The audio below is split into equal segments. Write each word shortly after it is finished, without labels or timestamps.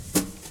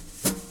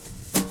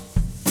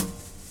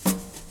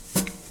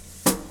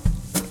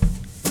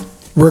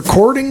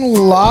Recording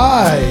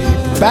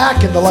live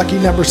back in the lucky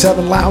number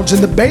 7 lounge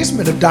in the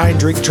basement of Dine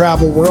Drink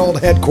Travel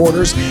World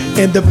headquarters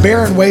in the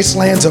barren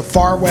wastelands of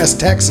far west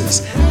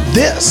Texas.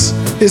 This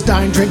is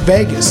Dine Drink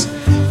Vegas,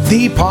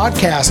 the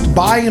podcast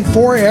by and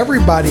for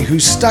everybody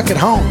who's stuck at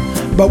home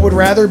but would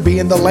rather be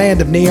in the land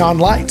of neon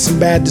lights and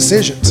bad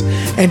decisions.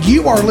 And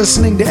you are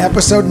listening to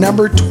episode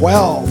number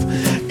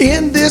 12.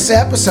 In this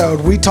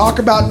episode, we talk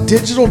about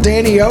Digital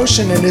Danny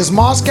Ocean and his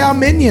Moscow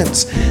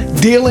minions,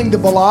 dealing the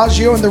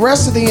Bellagio and the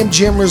rest of the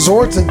MGM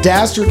resorts a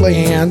dastardly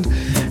hand,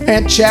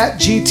 and Chat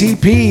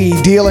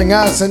GPT dealing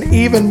us an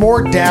even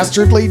more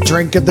dastardly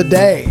drink of the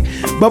day.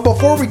 But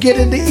before we get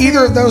into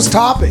either of those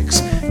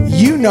topics,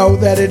 you know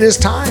that it is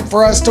time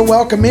for us to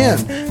welcome in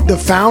the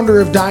founder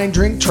of Dine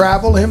Drink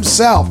Travel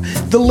himself,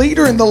 the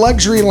leader in the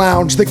luxury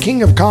lounge, the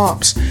king of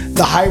comps,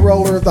 the high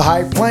roller of the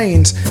high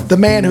plains, the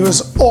man who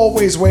is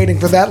always waiting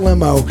for that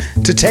limo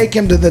to take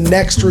him to the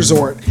next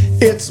resort.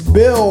 It's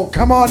Bill.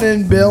 Come on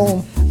in,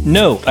 Bill.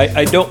 No,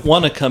 I don't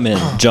want to come in,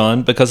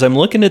 John, because I'm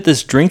looking at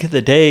this drink of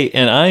the day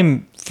and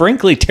I'm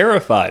frankly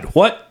terrified.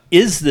 What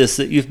is this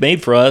that you've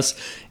made for us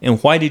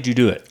and why did you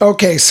do it?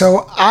 Okay,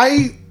 so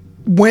I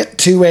went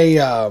to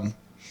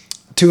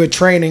a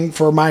training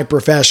for my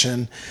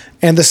profession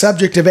and the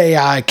subject of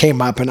AI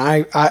came up and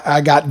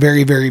I got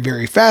very, very,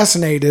 very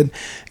fascinated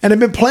and I've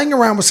been playing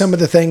around with some of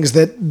the things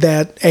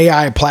that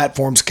AI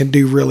platforms can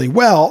do really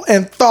well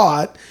and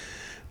thought,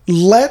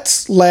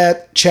 let's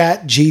let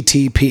Chat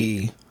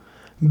GPT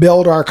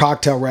build our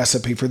cocktail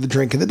recipe for the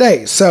drink of the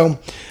day. So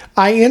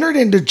I entered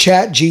into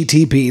Chat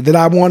GPT that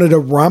I wanted a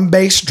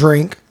rum-based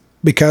drink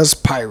because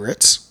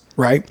pirates,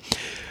 right?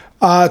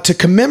 To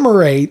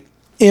commemorate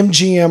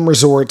MGM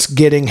resorts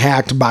getting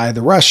hacked by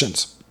the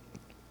Russians.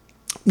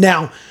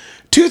 Now,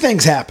 two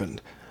things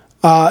happened.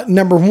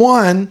 Number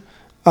one,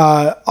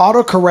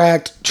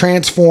 autocorrect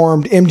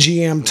transformed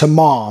MGM to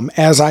mom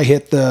as I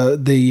hit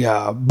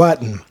the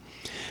button.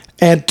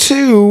 And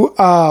two,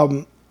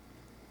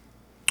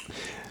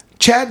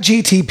 Chat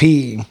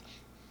GTP,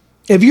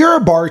 if you're a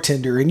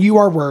bartender and you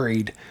are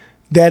worried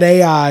that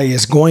AI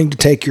is going to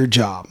take your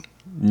job.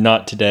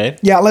 Not today.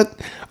 Yeah,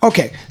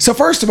 okay. So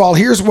first of all,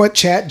 here's what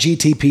Chat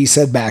GTP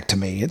said back to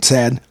me. It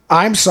said,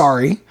 I'm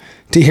sorry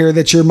to hear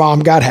that your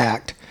mom got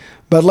hacked,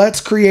 but let's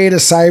create a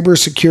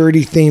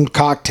cybersecurity themed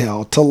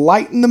cocktail to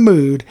lighten the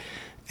mood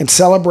and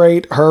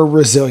celebrate her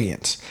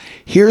resilience.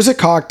 Here's a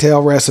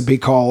cocktail recipe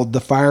called the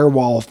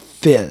Firewall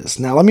Fizz.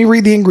 Now let me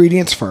read the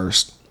ingredients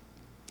first.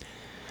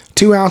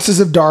 2 ounces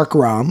of dark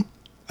rum,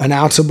 an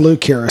ounce of blue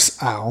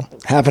curacao,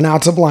 half an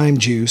ounce of lime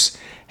juice,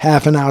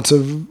 half an ounce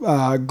of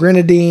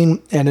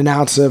grenadine, and an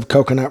ounce of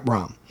coconut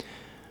rum.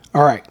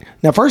 All right.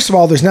 Now, first of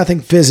all, there's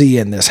nothing fizzy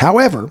in this.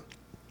 However,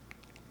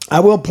 I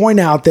will point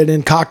out that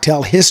in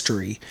cocktail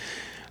history,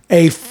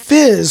 a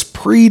fizz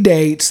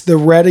predates the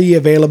ready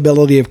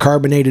availability of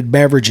carbonated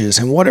beverages.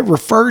 And what it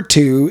referred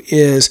to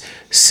is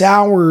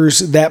sours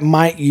that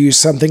might use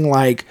something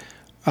like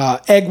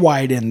egg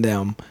white in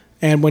them.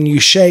 And when you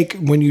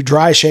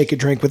dry shake a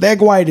drink with egg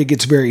white, it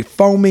gets very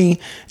foamy.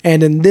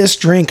 And in this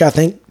drink, I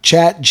think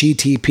Chat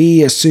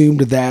GTP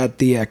assumed that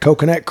the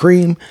coconut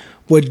cream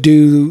would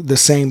do the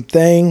same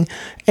thing.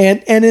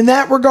 And in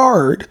that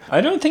regard,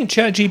 I don't think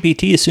Chat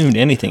GPT assumed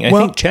anything. I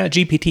think Chat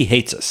GPT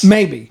hates us.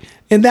 Maybe.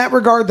 In that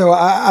regard, though,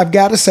 I've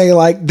got to say,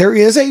 like, there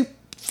is a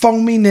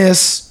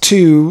foaminess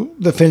to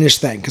the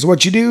finished thing. Because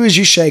what you do is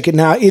you shake it.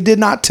 Now, it did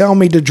not tell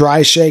me to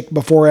dry shake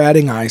before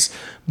adding ice,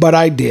 but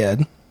I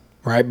did.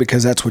 Right?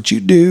 Because that's what you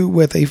do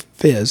with a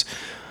fizz.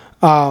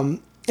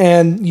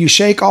 And you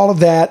shake all of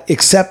that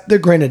except the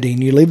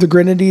grenadine. You leave the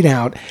grenadine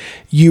out.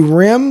 You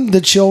rim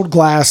the chilled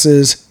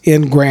glasses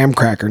in graham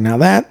cracker. Now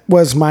that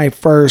was my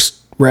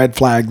first red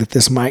flag that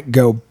this might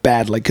go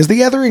badly. Because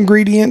the other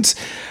ingredients,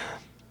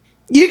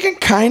 you can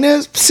kind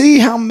of see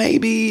how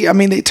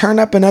they turn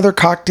up in other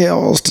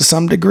cocktails to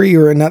some degree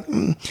or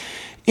another.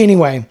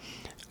 Anyway,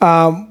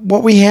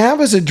 what we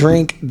have is a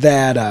drink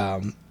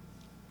that...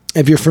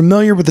 if you're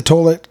familiar with the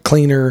toilet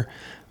cleaner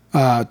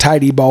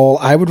tidy bowl,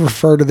 I would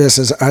refer to this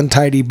as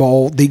untidy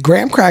bowl. The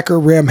graham cracker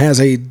rim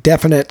has a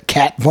definite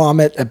cat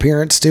vomit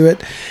appearance to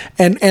it.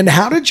 And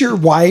how did your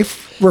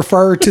wife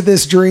refer to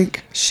this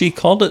drink? She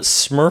called it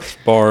Smurf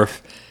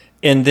Barf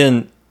and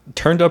then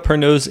turned up her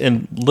nose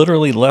and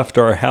literally left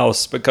our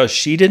house because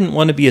she didn't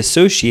want to be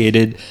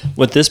associated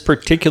with this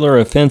particular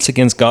offense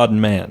against God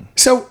and man.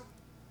 So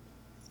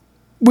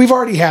we've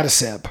already had a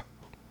sip.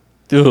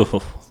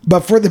 Ooh.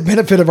 But for the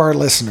benefit of our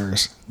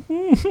listeners,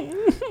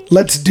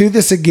 let's do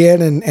this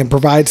again and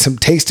provide some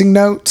tasting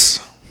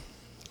notes.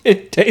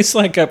 It tastes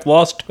like I've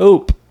lost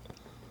hope.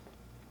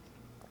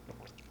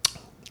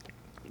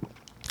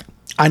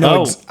 I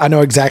know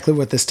exactly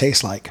what this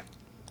tastes like.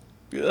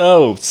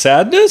 Oh,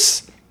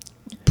 sadness?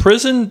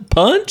 Prison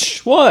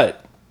punch?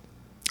 What?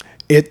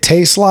 It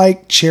tastes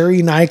like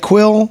cherry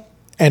NyQuil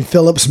and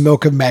Phillips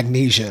milk of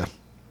magnesia.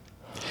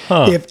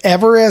 Huh. If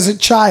ever as a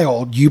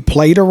child you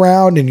played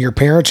around in your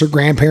parents' or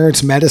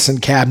grandparents' medicine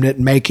cabinet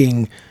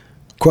making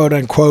quote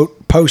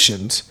unquote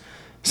potions,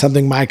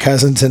 something my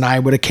cousins and I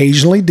would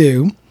occasionally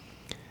do,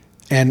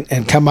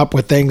 and come up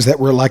with things that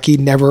we're lucky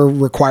never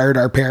required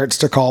our parents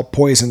to call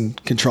poison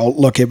control.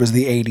 Look, it was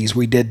the 80s.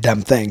 We did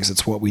dumb things.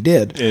 It's what we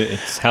did.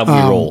 It's how we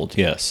rolled,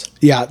 yes.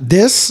 Yeah,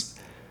 this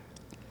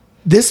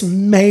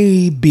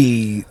may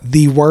be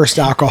the worst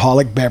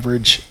alcoholic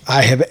beverage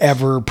I have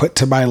ever put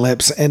to my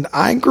lips. And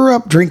I grew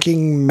up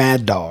drinking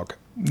Mad Dog.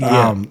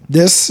 Yeah.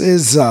 This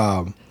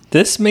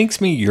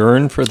makes me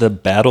yearn for the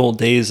bad old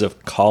days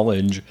of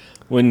college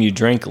when you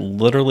drank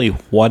literally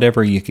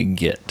whatever you could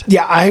get.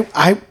 Yeah,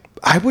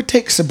 I would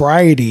take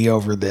sobriety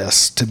over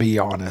this, to be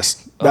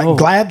honest.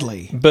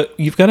 Gladly. But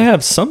you've got to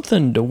have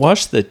something to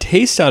wash the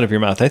taste out of your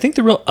mouth. I think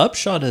the real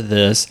upshot of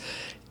this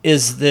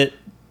is that,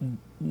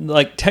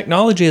 like,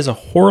 technology is a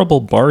horrible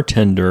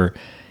bartender,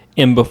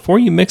 and before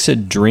you mix a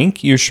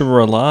drink, you should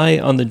rely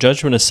on the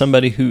judgment of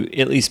somebody who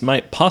at least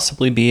might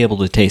possibly be able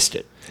to taste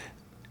it.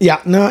 Yeah,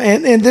 no,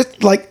 and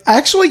this, like,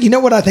 actually, you know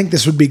what I think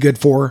this would be good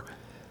for?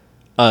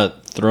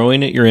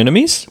 Throwing at your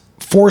enemies?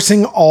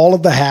 Forcing all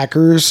of the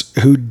hackers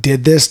who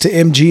did this to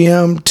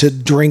MGM to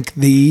drink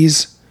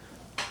these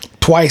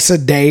twice a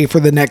day for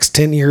the next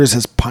 10 years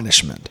as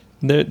punishment.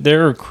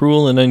 There are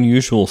cruel and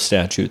unusual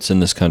statutes in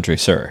this country,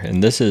 sir.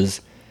 And this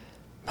is,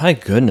 my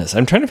goodness,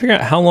 I'm trying to figure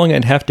out how long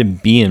I'd have to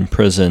be in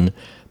prison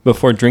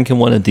before drinking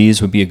one of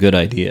these would be a good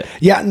idea.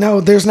 Yeah,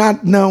 no, there's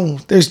no.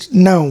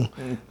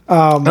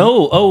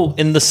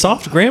 And the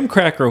soft graham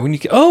cracker when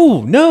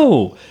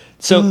no.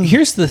 So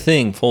here's the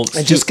thing, folks.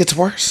 It just gets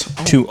worse.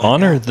 To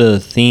honor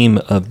the theme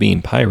of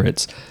being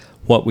pirates,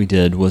 what we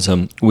did was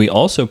we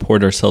also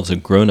poured ourselves a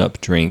grown-up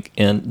drink.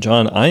 And,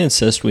 John, I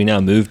insist we now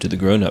move to the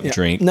grown-up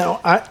drink. No,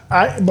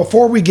 I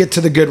before we get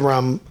to the good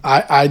rum,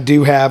 I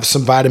do have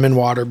some vitamin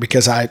water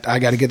because I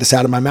got to get this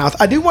out of my mouth.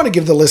 I do want to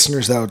give the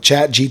listeners, though,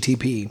 Chat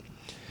GPT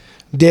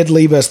did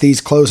leave us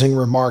these closing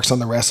remarks on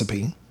the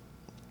recipe.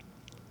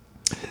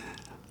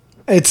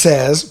 It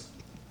says,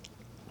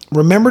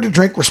 remember to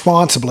drink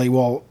responsibly.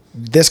 Well,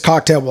 this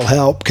cocktail will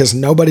help because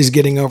nobody's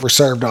getting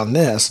overserved on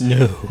this.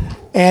 No.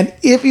 And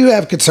if you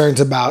have concerns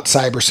about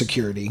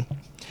cybersecurity,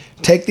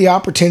 take the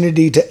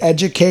opportunity to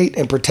educate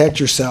and protect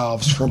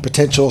yourselves from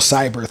potential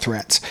cyber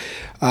threats.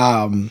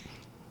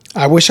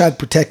 I wish I'd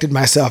protected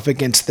myself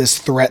against this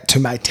threat to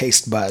my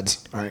taste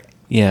buds. All right.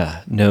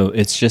 Yeah, no,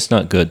 it's just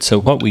not good. So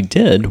what we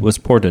did was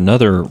poured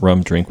another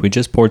rum drink. We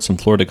just poured some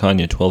Florida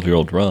Cognac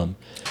 12-year-old rum,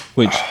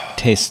 which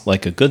tastes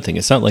like a good thing.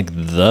 It's not like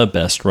the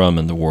best rum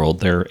in the world.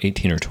 Their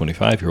 18 or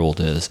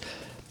 25-year-old is.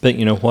 But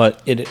you know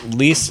what? It at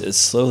least is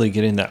slowly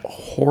getting that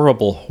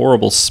horrible,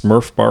 horrible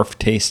Smurf barf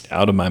taste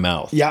out of my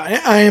mouth.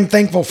 Yeah, I am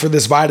thankful for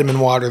this vitamin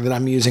water that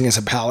I'm using as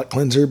a palate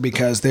cleanser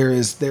because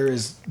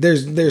there's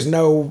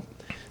no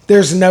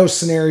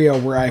scenario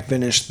where I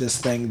finish this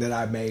thing that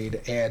I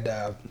made, and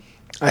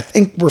I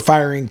think we're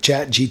firing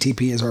Chat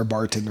GPT as our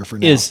bartender for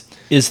now.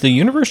 Is the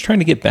universe trying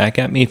to get back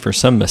at me for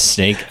some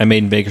mistake I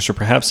made in Vegas, or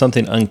perhaps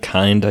something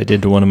unkind I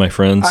did to one of my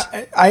friends?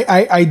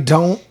 I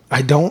don't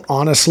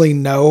honestly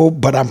know,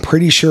 but I'm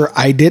pretty sure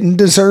I didn't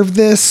deserve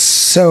this.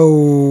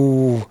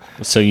 So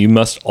you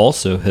must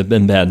also have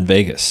been bad in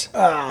Vegas.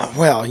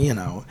 Well, you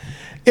know,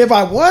 if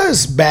I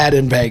was bad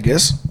in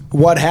Vegas,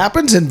 what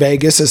happens in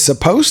Vegas is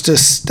supposed to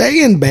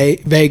stay in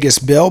Vegas,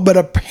 Bill, but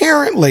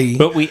apparently...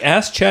 But we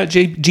asked Chat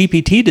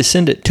GPT to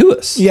send it to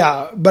us.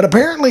 Yeah, but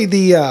apparently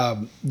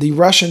the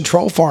Russian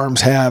troll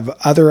farms have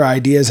other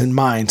ideas in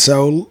mind.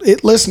 So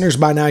listeners,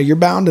 by now, you're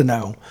bound to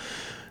know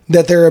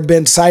that there have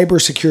been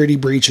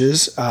cybersecurity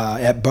breaches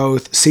at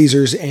both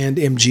Caesars and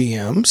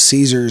MGM.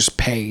 Caesars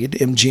paid,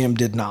 MGM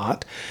did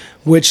not,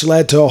 which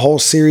led to a whole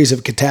series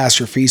of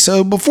catastrophes.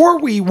 So before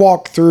we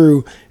walk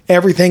through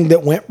everything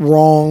that went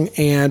wrong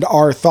and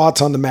our thoughts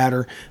on the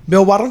matter,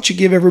 Bill, why don't you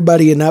give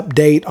everybody an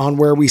update on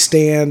where we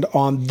stand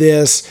on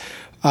this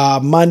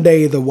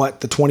Monday, the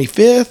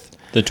 25th?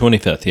 The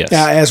 25th, yes.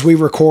 As we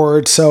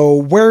record. So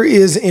where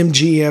is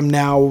MGM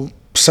now?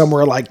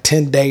 Somewhere like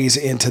 10 days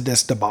into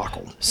this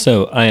debacle.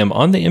 So I am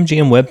on the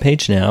MGM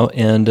webpage now,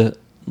 and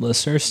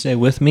listeners, stay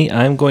with me.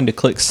 I'm going to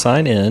click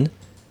sign in.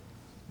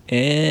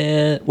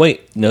 And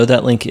wait, no,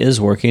 that link is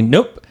working.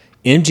 Nope.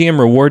 MGM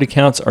reward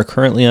accounts are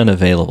currently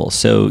unavailable.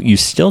 So you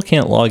still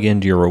can't log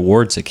into your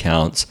rewards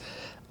accounts.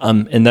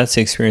 And that's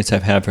the experience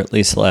I've had for at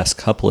least the last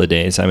couple of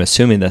days. I'm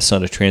assuming that's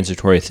not a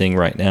transitory thing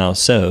right now.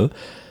 So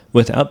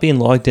without being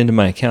logged into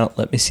my account,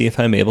 let me see if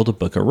I'm able to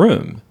book a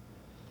room.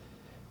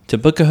 To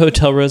book a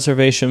hotel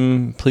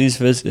reservation, please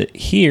visit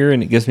here,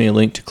 and it gives me a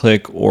link to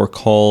click or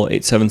call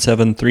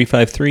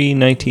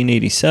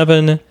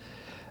 877-353-1987.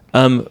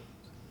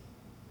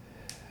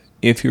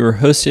 If you're a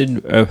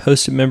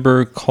hosted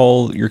member,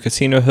 call your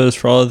casino host.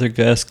 For all other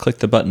guests, click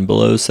the button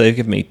below. So they've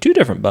given me two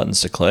different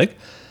buttons to click.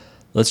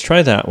 Let's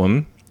try that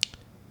one.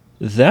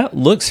 That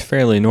looks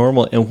fairly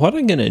normal. And what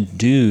I'm going to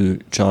do,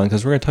 John,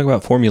 because we're going to talk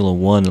about Formula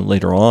One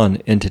later on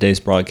in today's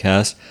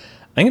broadcast,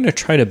 I'm going to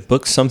try to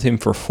book something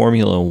for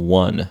Formula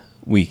One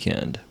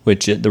weekend,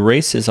 which the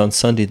race is on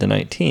Sunday the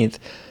 19th.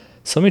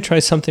 So let me try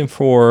something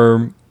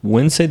for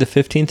Wednesday the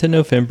 15th of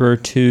November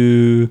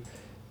to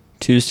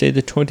Tuesday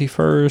the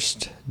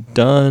 21st.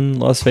 Done.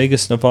 Las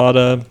Vegas,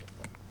 Nevada.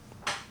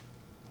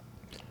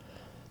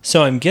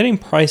 So I'm getting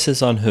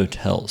prices on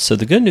hotels. So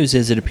the good news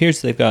is it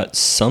appears they've got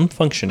some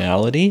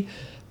functionality,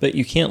 but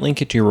you can't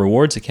link it to your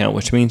rewards account,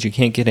 which means you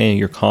can't get any of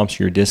your comps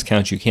or your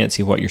discounts. You can't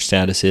see what your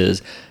status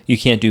is. You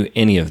can't do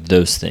any of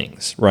those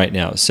things right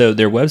now. So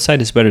their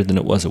website is better than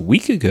it was a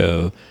week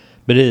ago,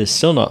 but it is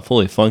still not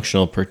fully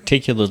functional,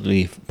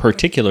 particularly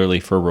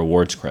for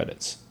rewards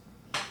credits.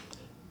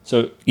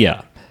 So,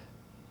 yeah.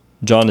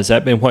 John, has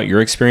that been what your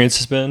experience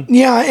has been?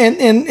 Yeah,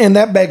 and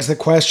that begs the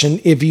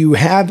question, if you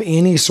have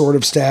any sort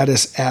of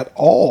status at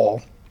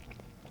all,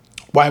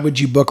 why would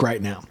you book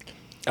right now?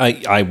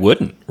 I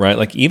wouldn't, right?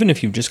 Like, even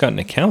if you've just got an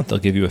account, they'll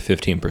give you a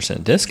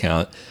 15%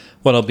 discount.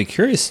 What I'll be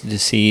curious to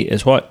see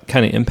is what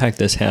kind of impact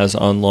this has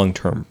on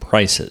long-term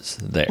prices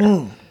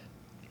there.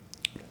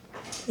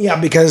 Yeah,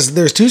 because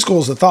there's two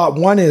schools of thought.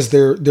 One is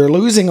they're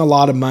losing a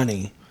lot of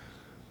money,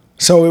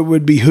 so it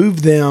would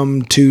behoove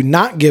them to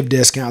not give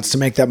discounts to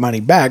make that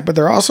money back, but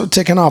they're also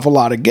ticking off a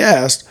lot of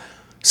guests,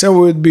 so it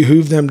would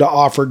behoove them to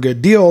offer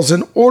good deals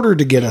in order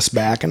to get us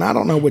back, and I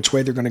don't know which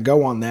way they're going to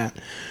go on that.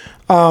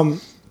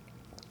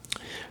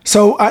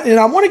 So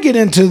I want to get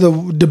into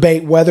the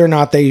debate whether or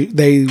not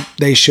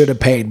they should have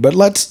paid, but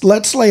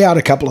let's lay out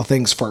a couple of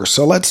things first.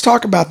 So let's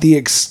talk about the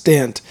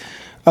extent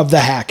of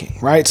the hacking,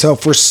 right? So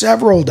for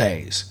several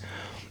days,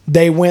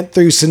 they went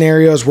through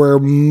scenarios where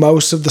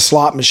most of the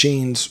slot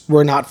machines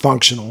were not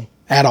functional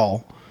at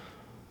all.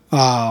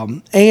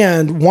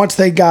 And once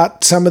they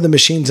got some of the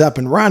machines up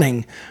and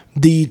running,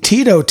 the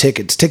Tito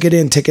tickets, ticket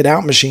in, ticket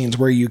out machines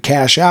where you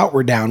cash out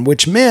were down,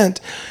 which meant,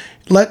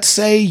 let's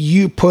say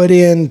you put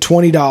in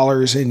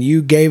 $20 and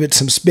you gave it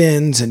some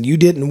spins and you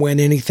didn't win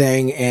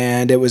anything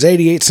and it was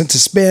 88 cents a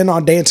spin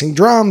on Dancing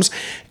Drums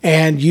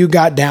and you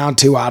got down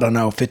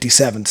to,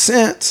 57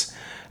 cents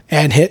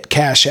and hit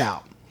cash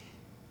out.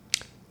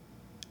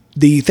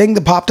 The thing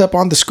that popped up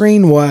on the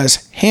screen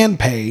was hand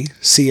pay,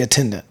 see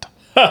attendant.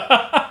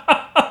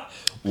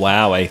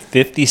 Wow, a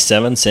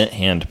 57-cent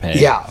hand pay.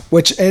 Yeah,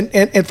 which,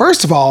 and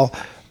first of all,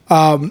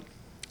 I'm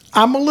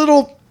a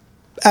little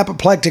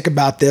apoplectic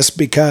about this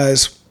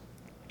because,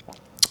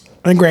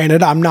 and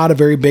granted, I'm not a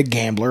very big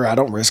gambler. I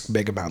don't risk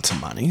big amounts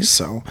of money.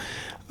 So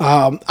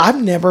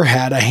I've never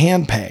had a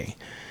hand pay.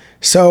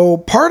 So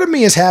part of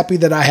me is happy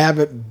that I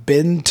haven't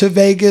been to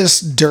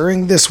Vegas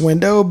during this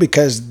window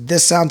because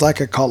this sounds like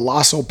a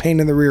colossal pain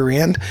in the rear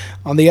end.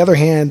 On the other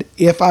hand,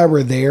 if I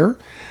were there,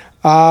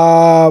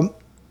 I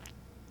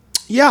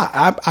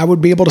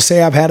would be able to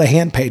say I've had a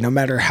hand pay no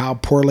matter how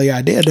poorly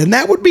I did. And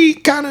that would be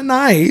kind of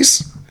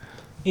nice.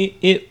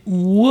 It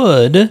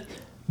would,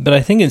 but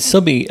I think it'd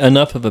still be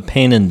enough of a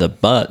pain in the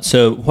butt.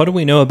 So what do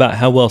we know about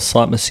how well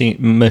slot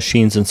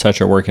machines and such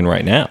are working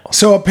right now?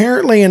 So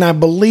apparently, and I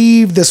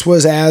believe this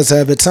was as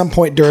of at some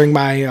point during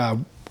my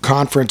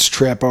conference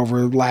trip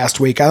over last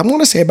week, I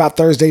want to say about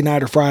Thursday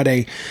night or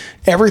Friday,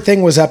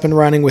 everything was up and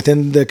running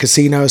within the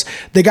casinos.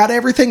 They got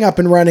everything up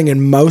and running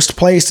in most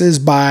places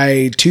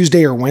by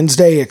Tuesday or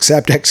Wednesday,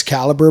 except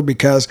Excalibur,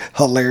 because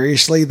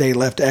hilariously they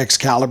left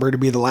Excalibur to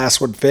be the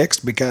last one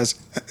fixed because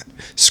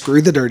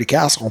screw the dirty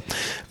castle.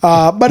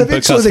 But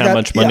eventually, because how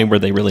much money were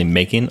they really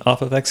making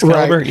off of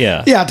Excalibur? Right.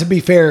 Yeah. To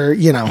be fair,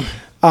 listen,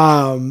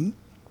 I'm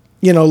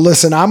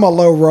a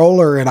low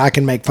roller and I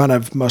can make fun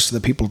of most of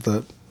the people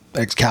that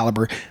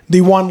Excalibur.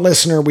 The one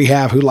listener we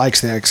have who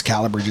likes the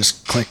Excalibur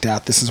just clicked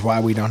out. This is why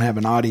we don't have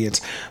an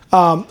audience.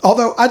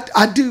 Although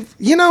I do,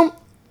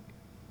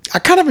 I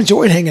kind of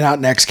enjoyed hanging out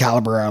in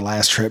Excalibur our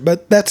last trip,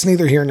 but that's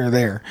neither here nor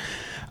there.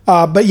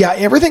 But yeah,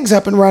 everything's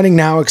up and running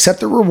now except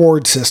the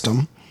reward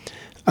system.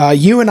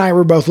 You and I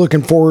were both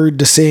looking forward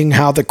to seeing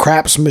how the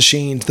craps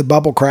machines, the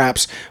bubble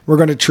craps, were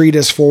going to treat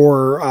us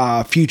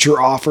for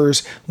future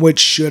offers, which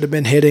should have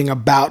been hitting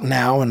about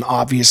now and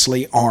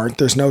obviously aren't.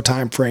 There's no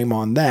time frame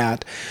on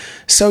that.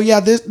 So yeah,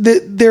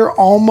 they're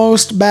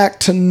almost back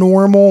to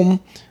normal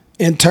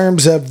in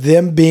terms of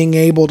them being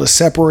able to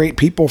separate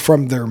people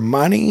from their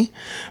money.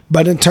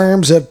 But in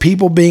terms of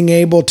people being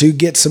able to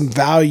get some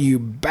value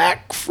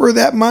back for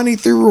that money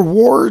through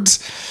rewards,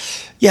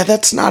 yeah,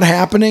 that's not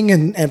happening.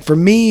 And for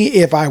me,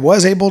 if I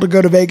was able to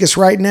go to Vegas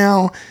right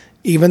now,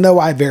 even though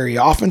I very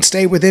often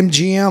stay with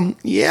MGM,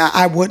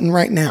 I wouldn't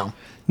right now.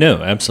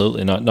 No,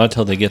 absolutely not. Not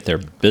until they get their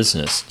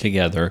business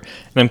together.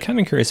 And I'm kind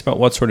of curious about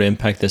what sort of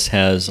impact this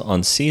has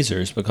on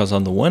Caesars, because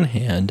on the one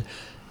hand,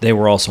 they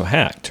were also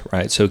hacked,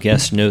 right? So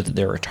guests know that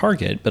they're a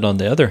target, but on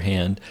the other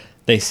hand,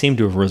 they seem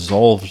to have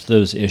resolved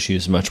those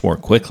issues much more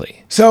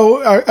quickly.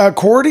 So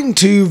according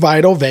to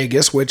Vital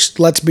Vegas, which,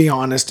 let's be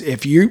honest,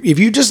 if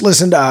you just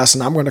listen to us,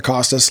 and I'm going to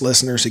cost us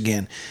listeners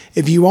again,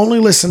 if you only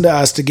listen to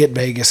us to get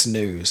Vegas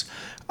news,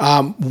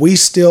 we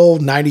steal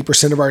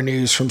 90% of our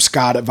news from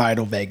Scott at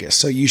Vital Vegas.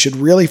 So you should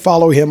really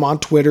follow him on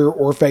Twitter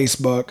or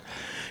Facebook.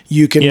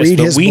 You can read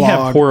his blog. We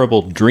have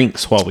horrible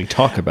drinks while we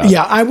talk about it.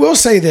 Yeah, I will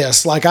say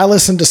this. Like, I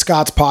listen to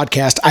Scott's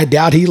podcast. I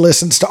doubt he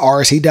listens to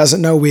ours. He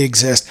doesn't know we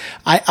exist.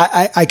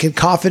 I can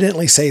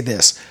confidently say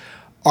this.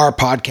 Our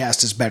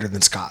podcast is better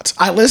than Scott's.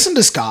 I listen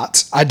to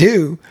Scott's. I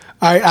do.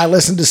 I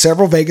listened to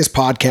several Vegas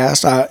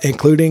podcasts,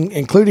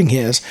 including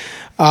his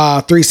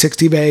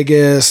 360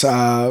 Vegas,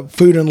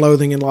 Food and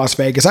Loathing in Las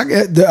Vegas.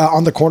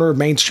 On the corner of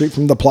Main Street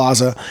from the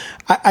Plaza.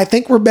 I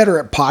think we're better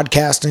at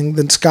podcasting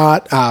than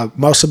Scott,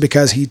 mostly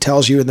because he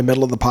tells you in the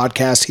middle of the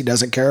podcast he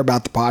doesn't care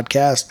about the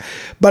podcast.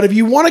 But if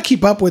you want to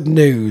keep up with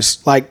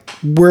news, like,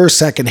 we're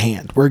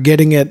secondhand. We're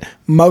getting it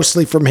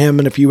mostly from him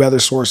and a few other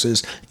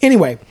sources.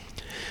 Anyway,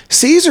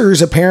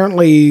 Caesars,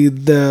 apparently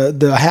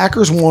the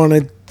hackers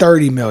wanted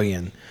 30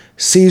 million.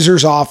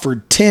 Caesars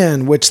offered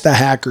 10, which the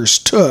hackers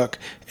took,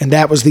 and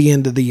that was the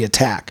end of the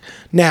attack.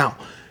 Now,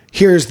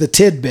 here's the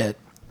tidbit.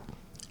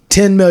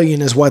 10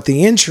 million is what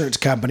the insurance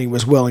company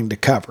was willing to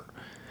cover.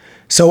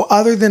 So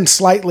other than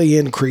slightly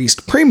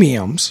increased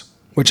premiums,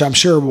 which I'm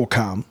sure will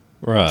come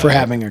for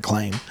having a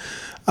claim,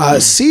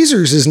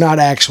 Caesars is not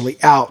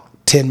actually out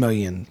 $10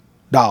 million.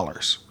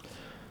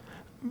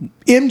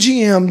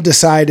 MGM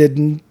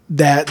decided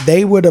that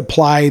they would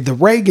apply the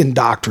Reagan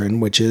doctrine,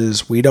 which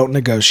is we don't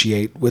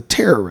negotiate with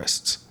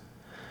terrorists.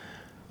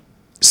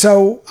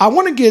 So I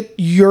want to get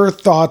your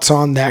thoughts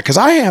on that, because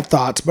I have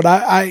thoughts, but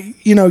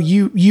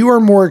you are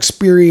more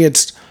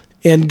experienced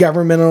in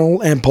governmental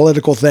and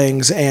political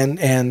things,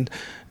 and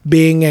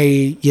being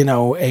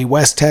a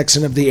West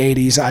Texan of the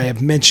 80s, I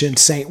have mentioned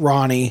St.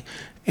 Ronnie,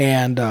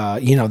 and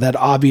that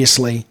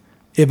obviously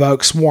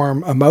evokes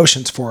warm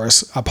emotions for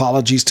us.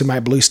 Apologies to my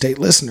Blue State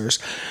listeners.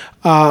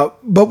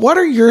 But what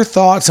are your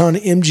thoughts on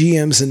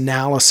MGM's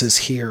analysis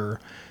here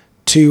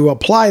to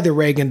apply the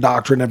Reagan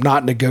doctrine of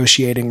not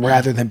negotiating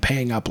rather than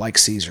paying up like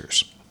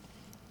Caesars?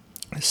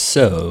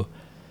 So,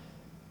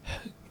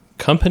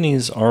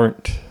 companies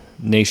aren't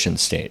nation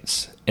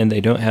states, and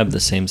they don't have the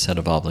same set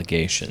of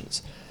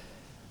obligations.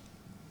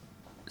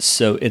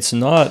 So it's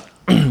not,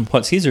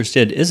 what Caesars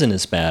did isn't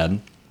as bad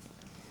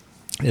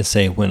as,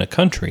 say, when a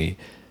country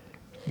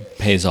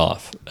pays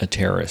off a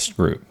terrorist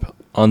group.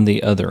 On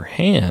the other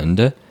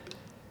hand,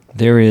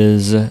 there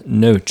is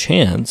no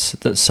chance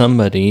that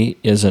somebody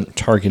isn't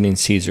targeting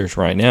Caesars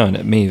right now, and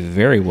it may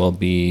very well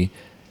be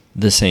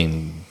the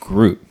same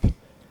group.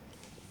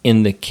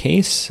 In the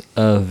case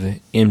of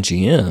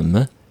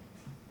MGM,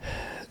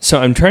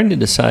 so I'm trying to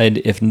decide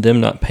if them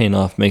not paying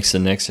off makes the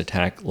next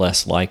attack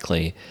less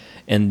likely,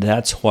 and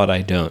that's what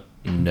I don't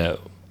know.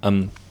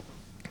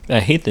 I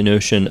hate the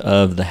notion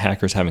of the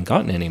hackers haven't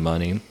gotten any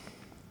money,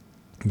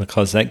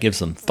 because that gives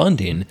them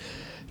funding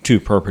to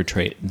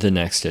perpetrate the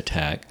next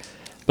attack.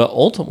 But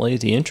ultimately,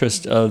 the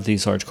interest of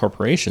these large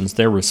corporations,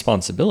 their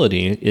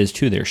responsibility is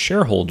to their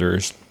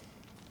shareholders.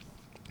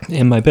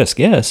 And my best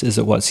guess is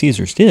that what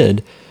Caesars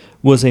did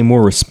was a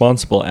more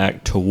responsible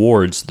act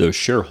towards those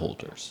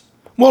shareholders.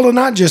 Well, and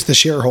not just the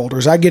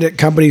shareholders. I get it.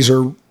 Companies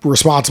are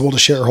responsible to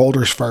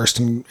shareholders first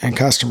and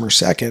customers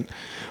second.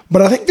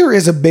 But I think there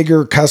is a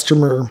bigger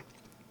customer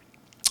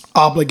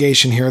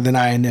obligation here than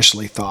I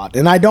initially thought.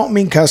 And I don't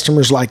mean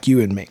customers like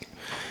you and me.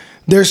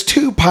 There's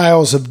two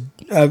piles of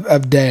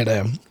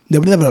data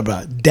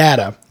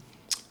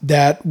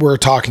that we're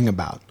talking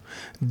about.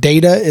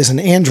 Data is an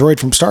android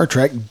from Star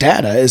Trek.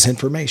 Data is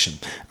information.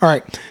 All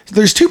right.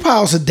 There's two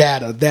piles of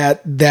data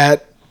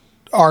that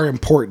are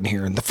important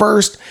here. And the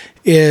first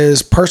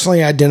is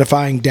personally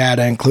identifying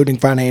data, including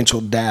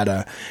financial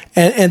data.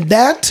 And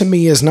that to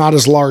me is not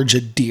as large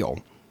a deal,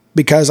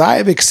 because I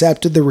have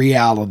accepted the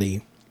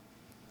reality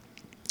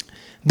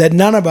that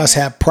none of us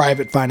have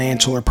private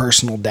financial or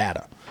personal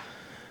data.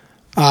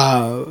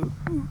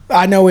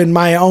 I know in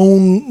my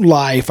own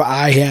life,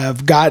 I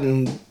have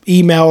gotten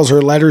emails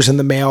or letters in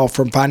the mail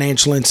from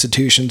financial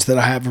institutions that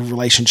I have a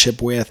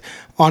relationship with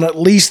on at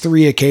least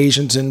 3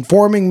 occasions,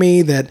 informing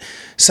me that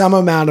some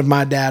amount of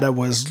my data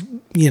was,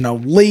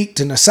 leaked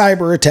in a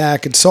cyber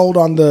attack and sold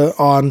on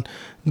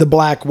the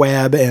black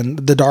web and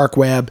the dark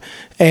web.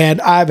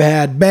 And I've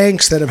had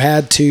banks that have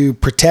had to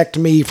protect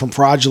me from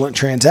fraudulent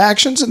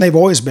transactions, and they've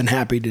always been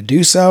happy to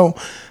do so.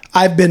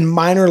 I've been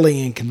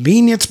minorly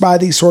inconvenienced by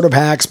these sort of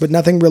hacks, but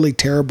nothing really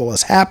terrible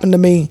has happened to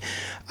me.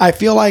 I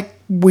feel like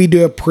we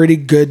do a pretty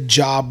good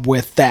job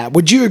with that.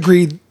 Would you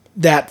agree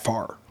that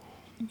far?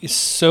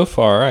 So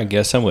far, I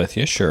guess I'm with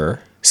you,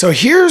 sure. So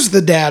here's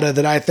the data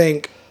that I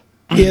think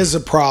is a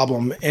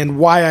problem, and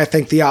why I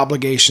think the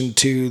obligation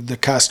to the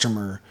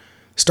customer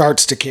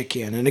starts to kick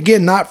in. And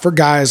again, not for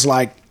guys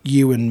like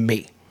you and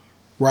me,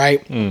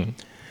 right?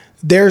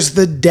 There's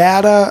the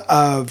data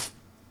of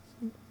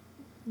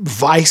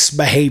vice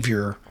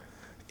behavior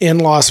in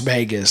Las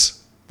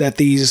Vegas that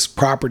these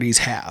properties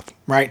have,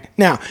 right?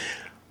 Now,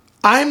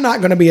 I'm not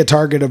going to be a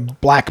target of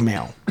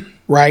blackmail,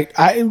 right?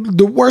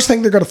 The worst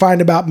thing they're going to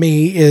find about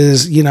me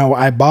is,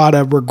 I bought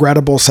a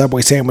regrettable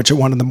Subway sandwich at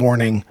 1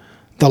 a.m.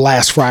 the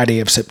last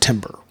Friday of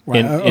September.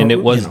 Right? And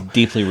it was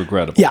deeply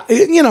regrettable. Yeah,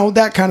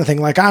 that kind of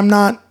thing. Like, I'm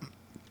not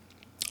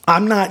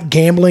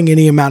gambling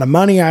any amount of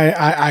money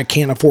I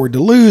can't afford to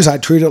lose. I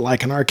treat it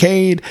like an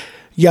arcade,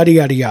 yada,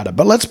 yada, yada.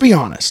 But let's be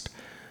honest.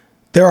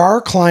 There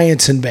are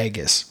clients in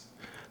Vegas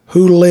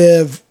who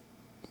live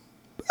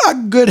a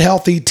good,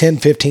 healthy 10,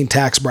 15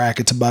 tax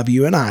brackets above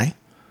you and I.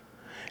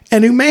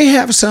 and who may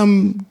have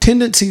some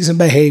tendencies and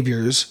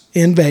behaviors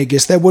in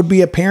Vegas that would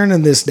be apparent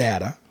in this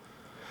data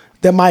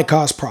that might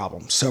cause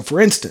problems. So,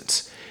 for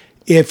instance,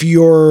 if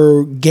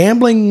your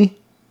gambling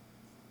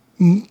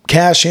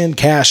cash in,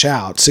 cash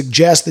out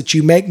suggests that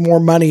you make more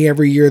money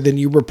every year than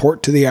you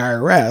report to the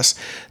IRS,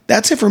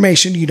 that's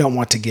information you don't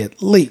want to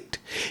get leaked.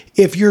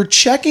 If you're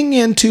checking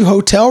into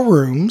hotel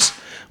rooms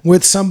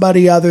with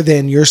somebody other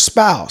than your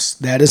spouse,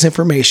 that is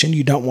information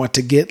you don't want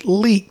to get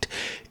leaked.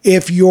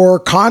 If your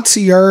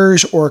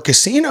concierge or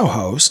casino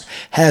host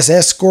has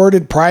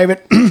escorted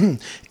private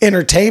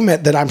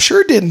entertainment that I'm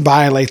sure didn't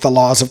violate the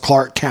laws of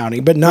Clark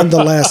County, but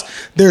nonetheless,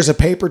 there's a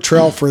paper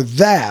trail for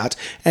that,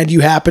 and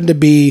you happen to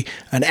be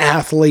an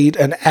athlete,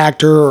 an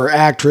actor or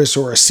actress,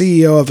 or a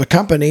CEO of a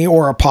company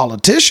or a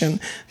politician,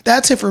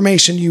 that's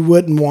information you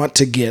wouldn't want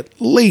to get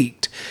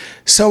leaked.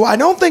 So I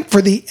don't think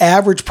for the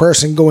average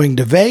person going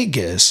to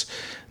Vegas,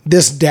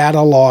 this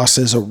data loss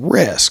is a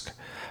risk.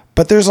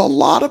 But there's a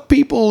lot of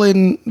people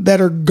that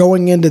are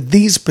going into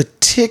these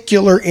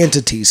particular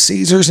entities,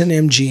 Caesars and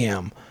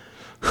MGM,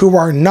 who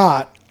are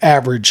not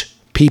average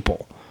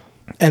people.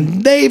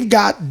 And they've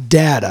got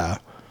data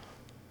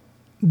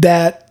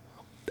that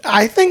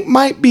I think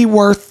might be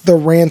worth the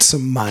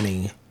ransom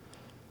money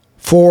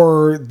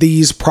for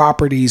these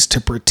properties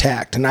to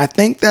protect. And I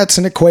think that's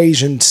an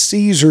equation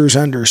Caesars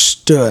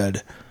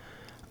understood.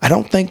 I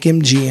don't think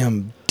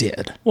MGM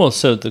did. Well,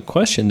 so the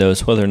question, though,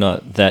 is whether or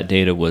not that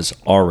data was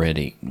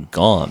already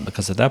gone,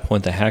 because at that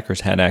point, the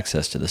hackers had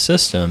access to the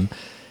system,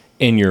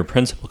 and your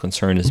principal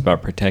concern is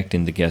about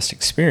protecting the guest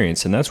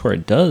experience, and that's where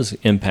it does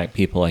impact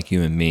people like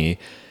you and me.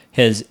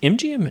 Has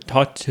MGM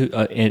talked to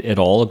at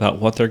all about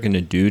what they're going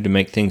to do to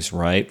make things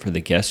right for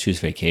the guests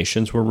whose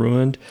vacations were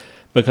ruined?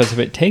 Because if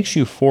it takes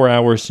you 4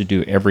 hours to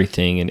do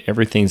everything and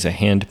everything's a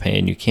hand pay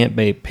and you can't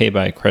pay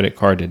by a credit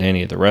card at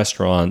any of the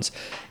restaurants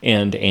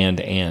and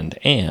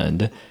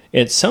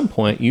at some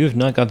point you've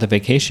not got the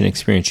vacation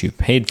experience you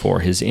paid for.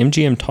 Has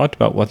MGM talked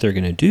about what they're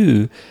going to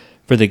do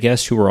for the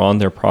guests who were on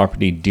their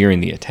property during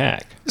the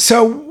attack?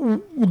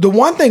 So the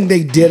one thing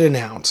they did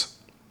announce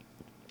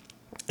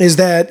is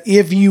that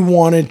if you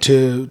wanted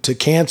to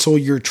cancel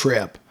your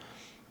trip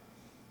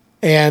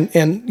and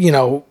you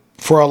know,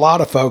 for a lot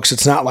of folks,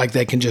 it's not like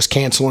they can just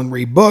cancel and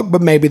rebook,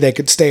 but maybe they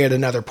could stay at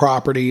another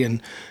property and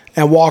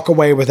walk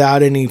away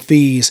without any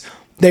fees.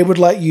 They would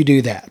let you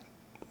do that,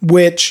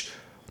 which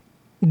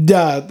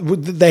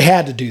they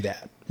had to do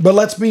that. But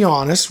let's be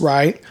honest,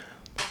 right?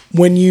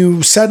 When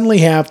you suddenly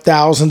have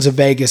thousands of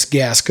Vegas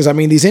guests, because I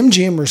mean, these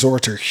MGM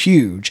resorts are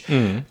huge,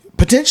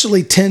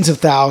 potentially tens of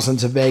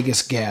thousands of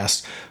Vegas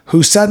guests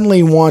who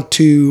suddenly want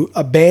to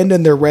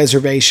abandon their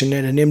reservation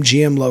at an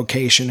MGM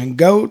location and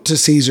go to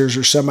Caesars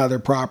or some other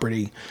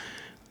property,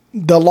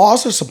 the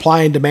laws of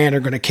supply and demand are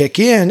going to kick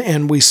in.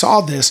 And we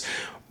saw this.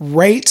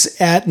 Rates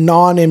at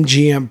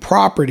non-MGM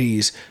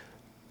properties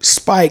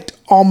spiked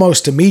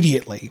almost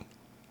immediately.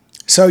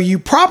 So you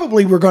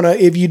probably were going to,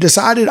 if you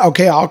decided,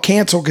 okay, I'll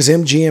cancel because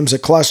MGM's a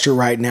cluster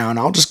right now and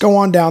I'll just go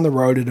on down the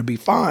road, it'll be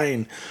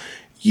fine.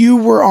 You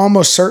were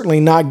almost certainly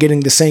not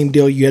getting the same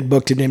deal you had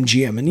booked at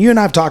MGM. And you and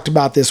I have talked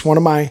about this. One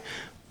of my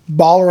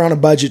baller on a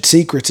budget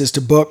secrets is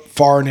to book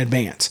far in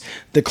advance.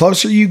 The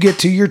closer you get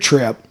to your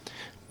trip,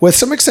 with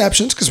some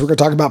exceptions, because we're going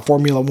to talk about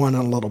Formula One in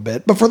a little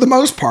bit, but for the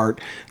most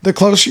part, the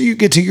closer you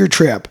get to your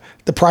trip,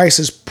 the price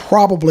is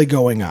probably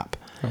going up.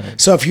 Right.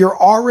 So if you're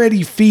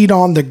already feet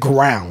on the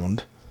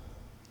ground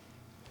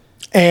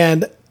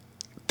and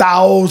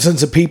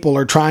thousands of people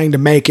are trying to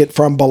make it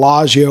from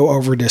Bellagio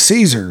over to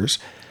Caesars,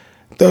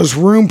 those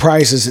room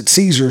prices at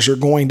Caesars are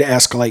going to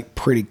escalate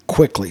pretty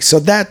quickly. So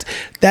that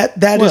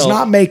is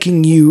not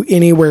making you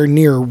anywhere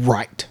near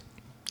right.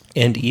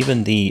 And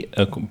even the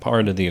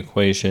part of the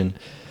equation,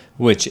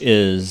 which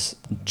is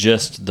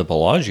just the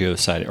Bellagio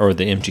side or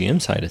the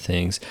MGM side of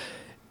things,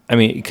 I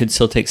mean, it could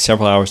still take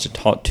several hours to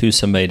talk to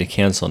somebody to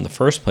cancel in the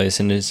first place.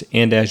 And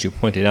as you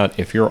pointed out,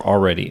 if you're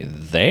already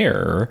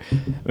there,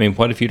 I mean,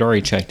 what if you'd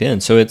already checked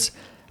in? So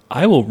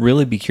I will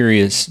really be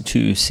curious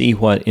to see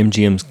what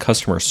MGM's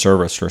customer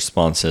service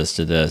response is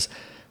to this,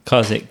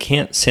 because it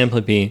can't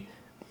simply be,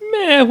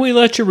 we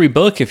let you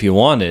rebook if you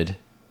wanted.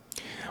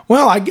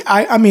 Well,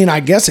 I mean, I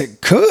guess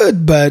it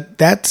could, but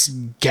that's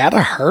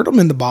gotta hurt them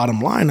in the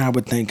bottom line, I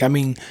would think. I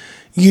mean,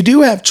 you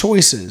do have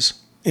choices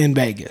in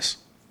Vegas.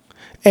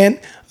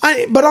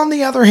 But on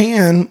the other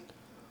hand,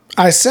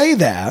 I say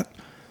that,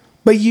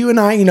 but you and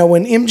I,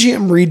 when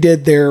MGM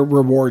redid their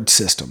reward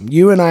system,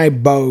 you and I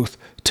both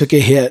took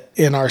a hit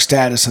in our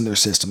status in their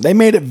system. They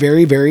made it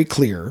very, very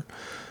clear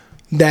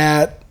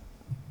that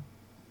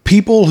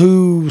people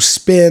who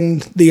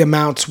spend the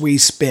amounts we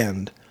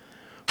spend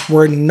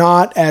were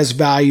not as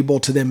valuable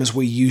to them as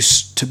we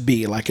used to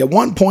be. Like at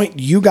one point,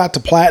 you got to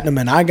platinum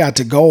and I got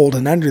to gold,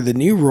 and under the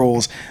new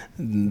rules,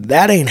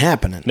 that ain't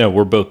happening. No,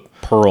 we're both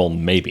Pearl,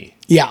 maybe.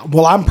 Yeah,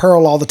 well, I'm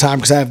Pearl all the time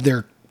because I have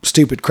their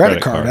stupid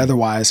credit card.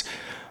 Otherwise,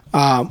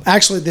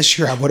 Actually, this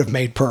year I would have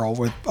made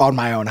Pearl on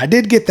my own. I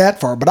did get that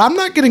far, but I'm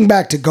not getting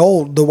back to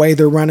gold the way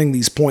they're running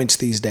these points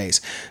these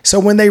days. So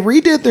when they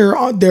redid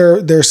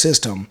their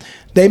system,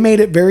 they made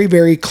it very,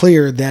 very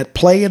clear that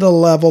play at a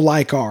level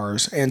like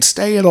ours and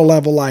stay at a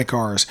level like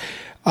ours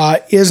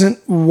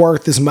isn't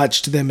worth as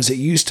much to them as it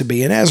used to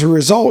be. And as a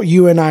result,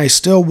 you and I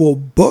still will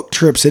book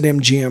trips at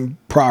MGM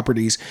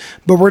properties,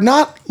 but we're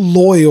not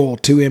loyal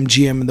to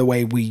MGM in the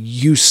way we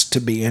used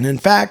to be. And in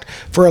fact,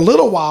 for a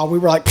little while, we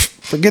were like,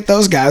 forget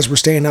those guys, we're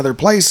staying other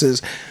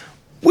places.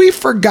 We've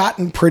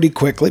forgotten pretty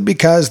quickly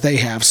because they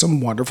have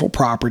some wonderful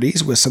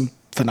properties with some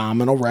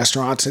phenomenal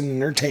restaurants and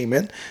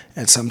entertainment,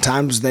 and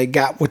sometimes they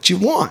got what you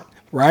want,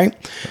 right?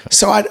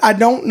 So I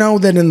don't know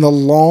that in the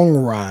long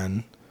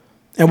run.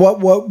 And what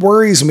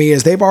worries me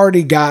is they've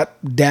already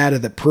got data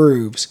that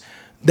proves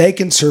they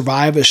can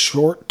survive a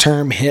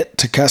short-term hit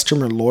to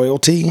customer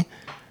loyalty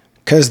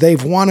because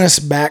they've won us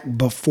back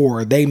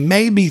before. They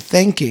may be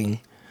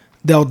thinking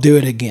they'll do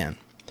it again.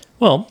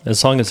 Well,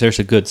 as long as there's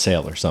a good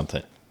sale or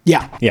something.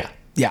 Yeah. Yeah.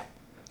 Yeah.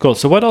 Cool.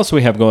 So what else do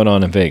we have going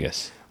on in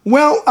Vegas?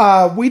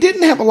 Well, we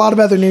didn't have a lot of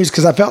other news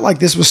because I felt like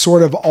this was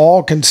sort of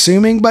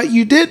all-consuming, but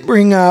you did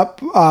bring up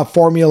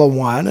Formula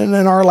One, and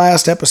in our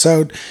last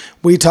episode,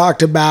 we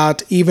talked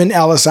about even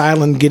Ellis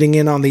Island getting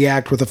in on the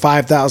act with a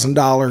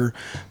 $5,000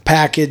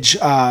 package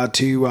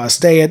to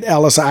stay at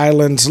Ellis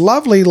Island's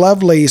lovely,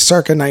 lovely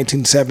circa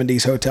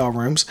 1970s hotel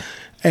rooms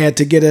and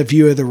to get a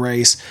view of the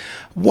race.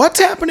 What's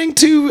happening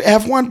to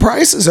F1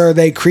 prices? Are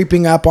they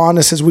creeping up on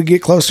us as we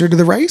get closer to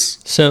the race?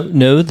 So,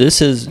 no,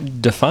 this is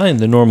defying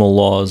the normal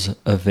laws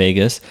of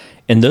Vegas,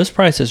 and those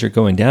prices are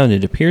going down.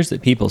 It appears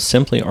that people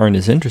simply aren't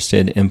as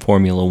interested in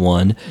Formula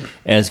One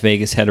as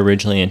Vegas had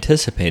originally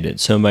anticipated.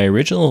 So my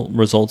original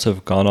results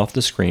have gone off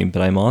the screen,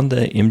 but I'm on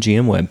the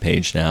MGM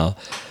webpage now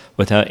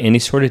without any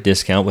sort of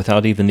discount,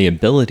 without even the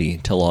ability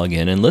to log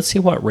in. And let's see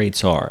what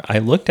rates are. I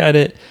looked at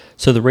it.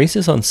 So the race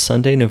is on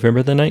Sunday,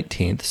 November the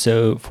 19th.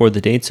 So for the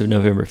dates of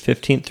November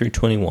 15th through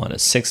 21, a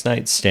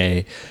 6-night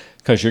stay,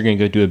 because you're going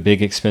to go do a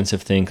big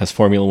expensive thing because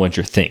Formula One's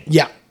your thing.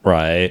 Yeah.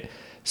 Right.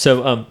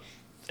 So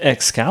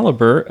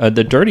Excalibur,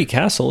 the Dirty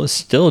Castle, is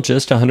still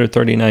just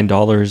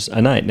 $139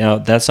 a night. Now,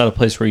 that's not a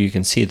place where you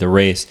can see the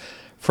race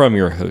from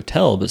your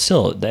hotel, but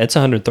still, that's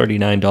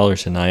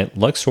 $139 a night.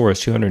 Luxor is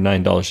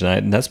 $209 a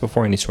night, and that's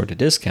before any sort of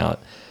discount.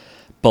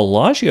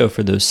 Bellagio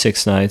for those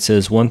 6 nights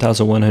is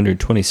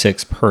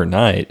 $1,126 per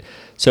night.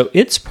 So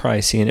it's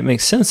pricey, and it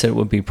makes sense that it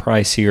would be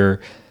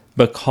pricier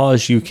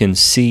because you can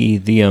see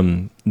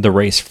the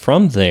race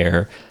from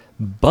there.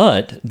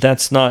 But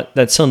that's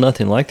still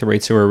nothing like the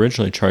rates that were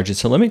originally charged.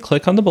 So let me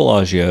click on the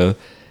Bellagio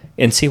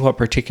and see what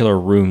particular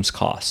rooms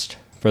cost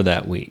for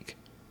that week.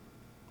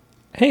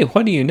 Hey,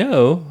 what do you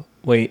know?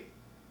 Wait,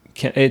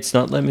 it's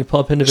not letting me pull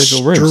up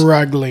individual rooms.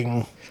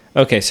 Struggling.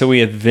 Okay, so we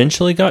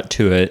eventually got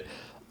to it.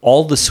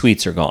 All the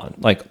suites are gone.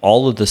 Like,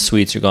 all of the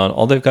suites are gone.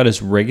 All they've got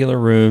is regular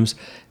rooms.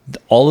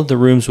 All of the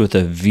rooms with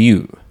a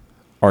view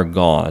are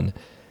gone.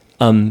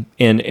 And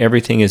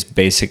everything is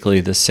basically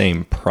the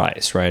same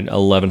price, right?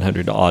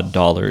 $1,100 odd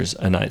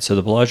a night. So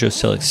the Bellagio is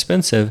still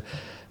expensive,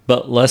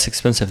 but less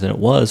expensive than it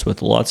was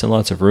with lots and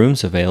lots of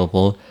rooms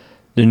available.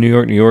 The New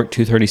York,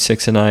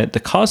 $236 a night.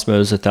 The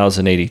Cosmos,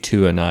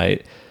 $1,082 a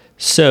night.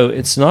 So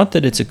it's not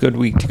that it's a good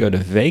week to go to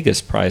Vegas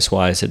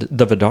price-wise.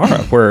 The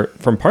Vdara, where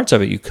from parts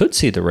of it you could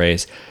see the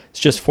race, it's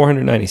just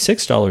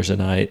 $496 a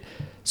night.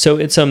 So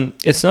it's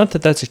not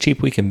that that's a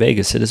cheap week in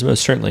Vegas. It is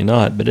most certainly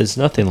not, but it's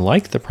nothing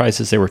like the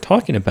prices they were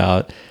talking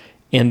about.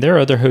 And there are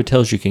other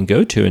hotels you can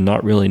go to and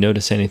not really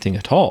notice anything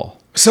at all.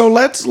 So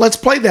let's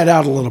play that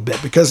out a little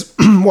bit, because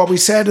what we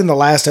said in the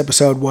last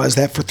episode was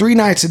that for 3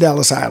 nights at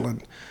Ellis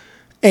Island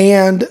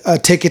and a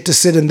ticket to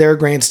sit in their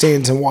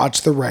grandstands and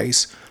watch the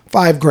race,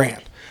 $5,000.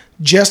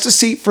 Just a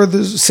seat for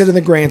the sit in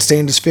the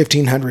grandstand is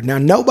 $1,500. Now,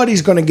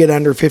 nobody's going to get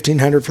under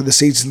 $1,500 for the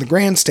seats in the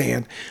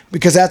grandstand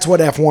because that's what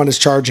F1 is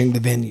charging the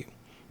venue,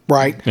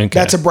 right? Okay.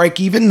 That's a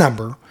break-even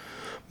number.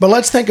 But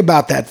let's think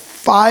about that.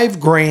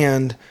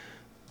 $5,000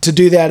 to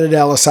do that at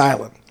Ellis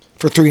Island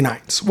for 3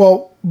 nights.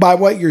 Well, by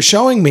what you're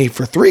showing me,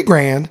 for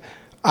 $3,000,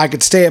 I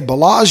could stay at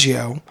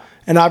Bellagio,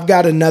 and I've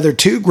got another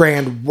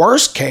 $2,000.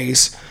 Worst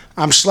case,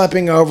 I'm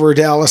schlepping over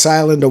to Ellis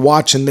Island to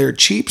watch in their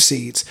cheap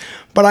seats,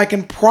 but I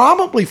can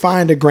probably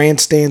find a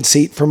grandstand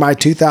seat for my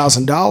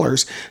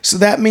 $2,000. So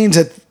that means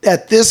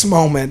at this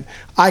moment,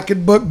 I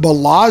could book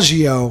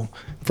Bellagio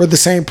for the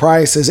same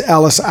price as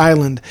Ellis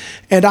Island.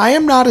 And I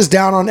am not as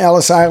down on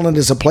Ellis Island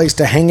as a place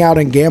to hang out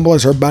and gamble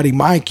as our buddy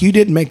Mike. You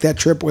didn't make that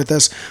trip with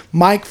us.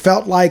 Mike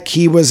felt like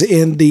he was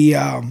in the,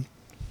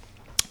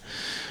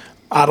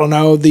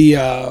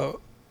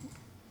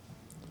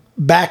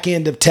 back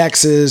end of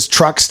Texas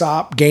truck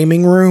stop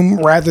gaming room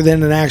rather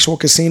than an actual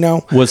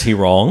casino. Was he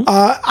wrong?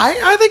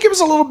 I think it was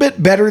a little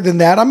bit better than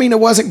that. I mean, it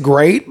wasn't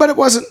great, but it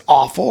wasn't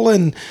awful,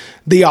 and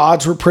the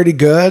odds were pretty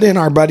good, and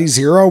our buddy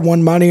Zero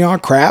won money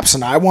on craps,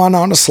 and I won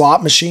on a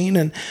slot machine,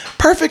 and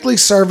perfectly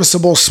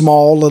serviceable,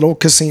 small little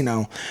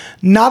casino.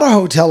 Not a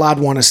hotel I'd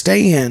want to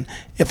stay in.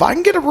 if I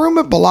can get a room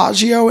at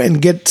Bellagio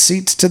and get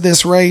seats to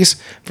this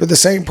race for the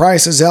same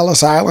price as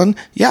Ellis Island,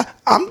 yeah,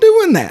 I'm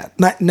doing that.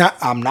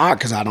 I'm not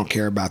because I don't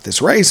care about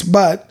this race,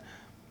 but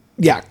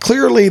yeah,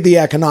 clearly the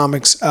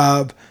economics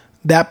of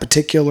that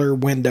particular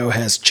window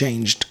has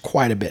changed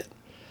quite a bit.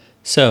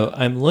 So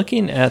I'm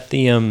looking at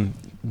the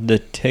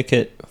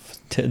ticket,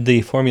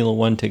 the Formula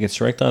One tickets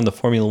directly on the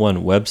Formula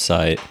One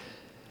website.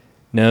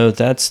 No,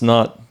 that's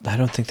not. I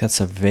don't think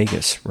that's a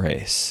Vegas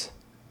race.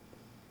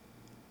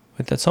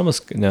 Wait, that's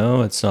almost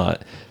no, it's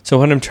not. So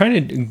what I'm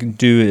trying to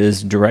do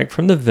is direct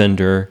from the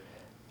vendor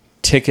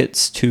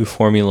tickets to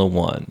Formula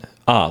One.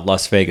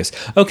 Las Vegas.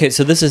 Okay,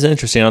 so this is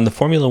interesting. On the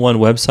Formula One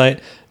website,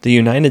 the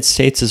United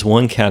States is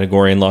one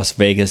category and Las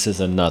Vegas is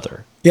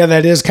another. Yeah,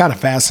 that is kind of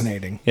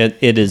fascinating.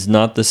 It is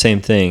not the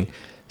same thing.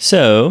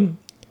 So,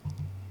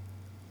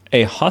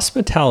 a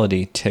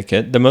hospitality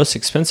ticket, the most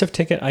expensive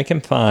ticket I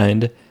can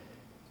find,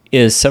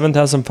 is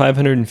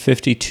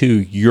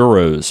 7,552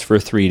 euros for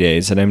 3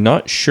 days. And I'm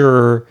not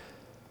sure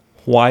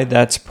why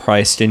that's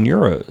priced in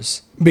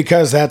euros.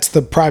 Because that's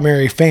the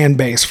primary fan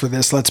base for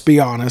this, let's be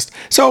honest.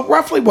 So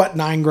roughly what,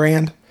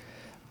 $9,000?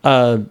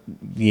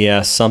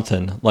 Yeah,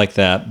 something like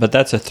that. But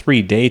that's a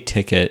 3-day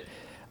ticket.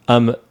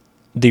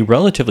 The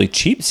relatively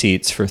cheap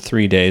seats for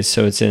 3 days,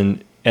 so it's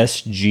in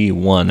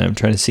SG1. I'm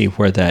trying to see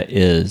where that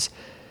is.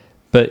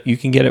 But you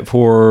can get it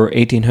for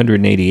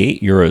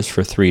 1,888 euros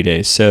for 3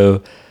 days.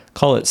 So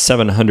call it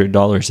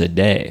 $700 a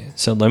day.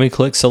 So let me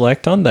click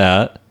select on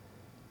that.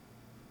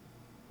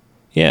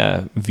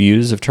 Yeah,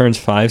 views of turns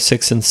 5,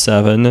 6, and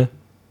 7.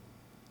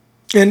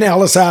 And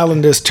Ellis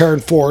Island is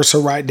turn 4,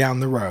 so right down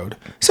the road.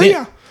 So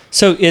yeah.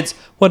 So it's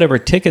whatever.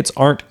 Tickets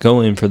aren't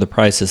going for the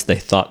prices they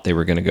thought they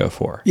were going to go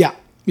for. Yeah.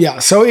 Yeah.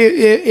 So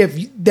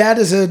if that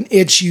is an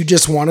itch you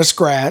just want to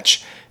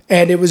scratch,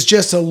 and it was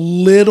just a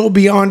little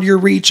beyond your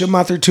reach a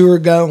month or two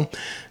ago,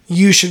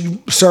 you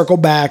should circle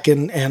back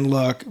and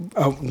look.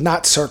 Oh,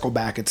 not circle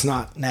back. It's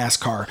not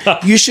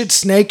NASCAR. You should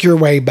snake your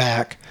way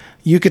back.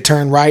 You could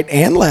turn right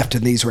and left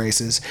in these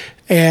races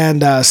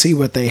and see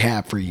what they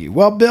have for you.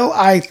 Well, Bill,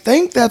 I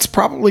think that's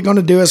probably going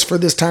to do us for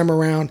this time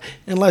around,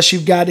 unless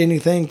you've got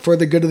anything for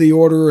the good of the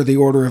order or the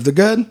order of the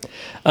good.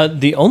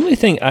 The only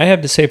thing I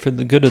have to say for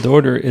the good of the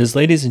order is,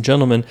 ladies and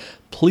gentlemen,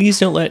 please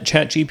don't let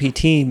Chat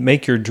GPT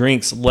make your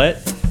drinks.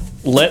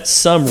 Let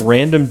some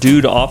random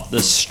dude off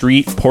the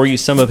street pour you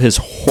some of his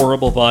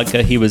horrible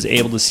vodka he was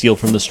able to steal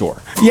from the store.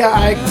 Yeah,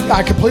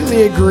 I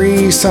completely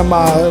agree. Some,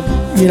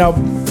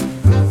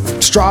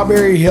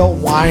 Strawberry Hill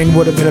wine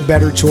would have been a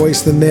better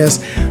choice than this.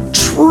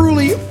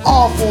 Truly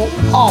awful,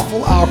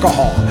 awful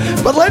alcohol.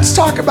 But let's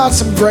talk about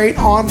some great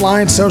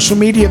online social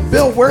media.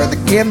 Bill, where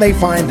can they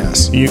find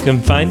us? You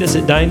can find us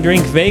at Dine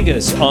Drink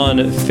Vegas on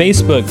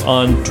Facebook,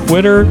 on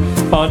Twitter,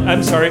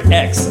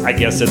 X, I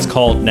guess it's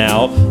called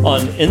now,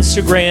 on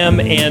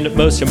Instagram, and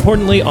most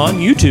importantly, on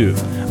YouTube.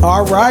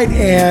 All right,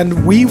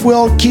 and we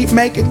will keep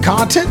making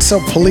content, so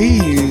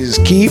please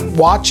keep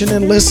watching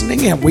and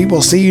listening, and we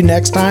will see you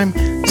next time.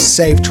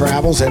 Safe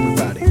travels,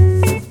 everybody.